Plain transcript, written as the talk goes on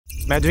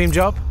My dream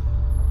job?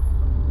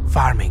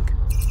 Farming.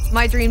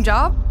 My dream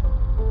job?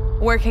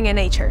 Working in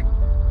nature.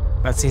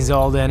 But since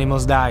all the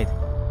animals died,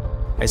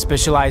 I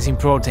specialize in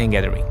protein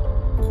gathering.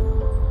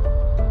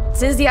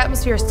 Since the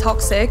atmosphere is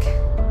toxic,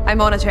 I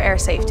monitor air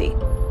safety.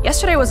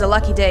 Yesterday was a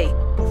lucky day.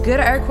 Good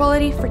air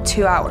quality for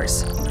 2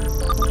 hours.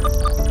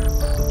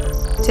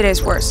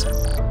 Today's worse.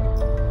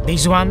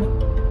 This one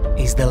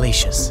is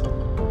delicious,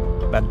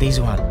 but this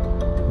one,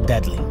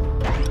 deadly.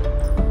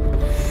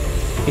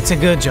 It's a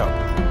good job,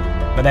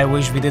 but I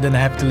wish we didn't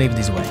have to live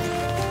this way.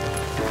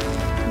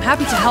 I'm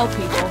happy to help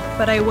people,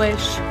 but I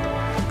wish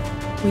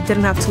we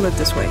didn't have to live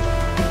this way.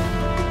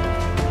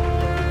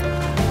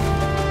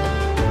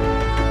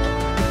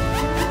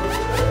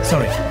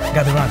 Sorry,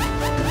 gotta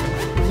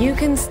run. You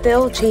can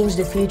still change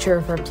the future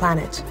of our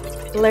planet.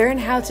 Learn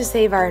how to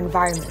save our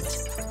environment.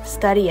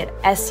 Study at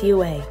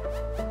SUA.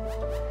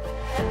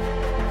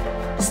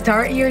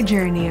 Start your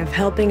journey of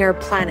helping our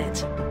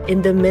planet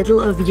in the middle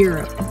of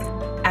Europe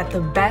at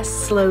the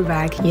best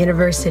Slovak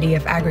University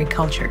of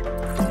Agriculture.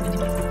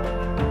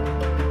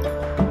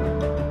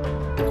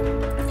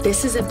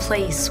 This is a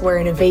place where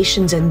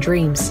innovations and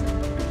dreams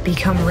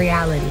become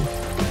reality,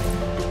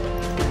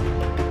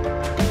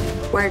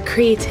 where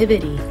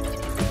creativity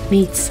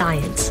meets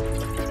science,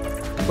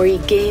 where you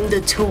gain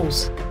the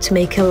tools to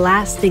make a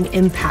lasting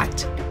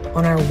impact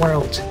on our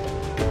world.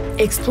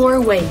 Explore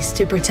ways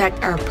to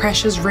protect our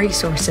precious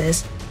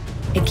resources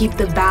and keep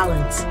the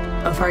balance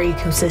of our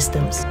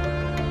ecosystems.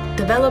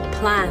 Develop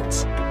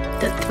plants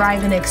that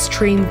thrive in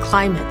extreme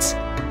climates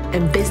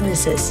and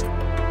businesses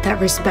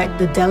that respect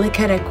the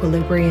delicate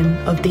equilibrium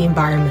of the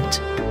environment.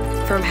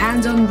 From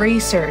hands-on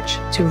research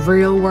to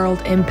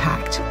real-world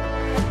impact,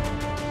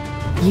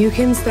 you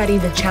can study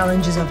the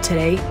challenges of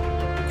today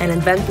and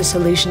invent the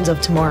solutions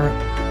of tomorrow.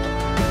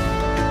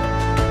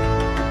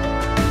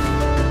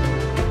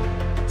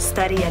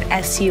 Study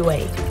at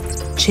SUA.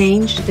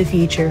 Change the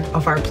future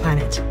of our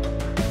planet.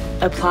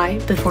 Apply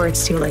before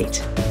it's too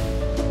late.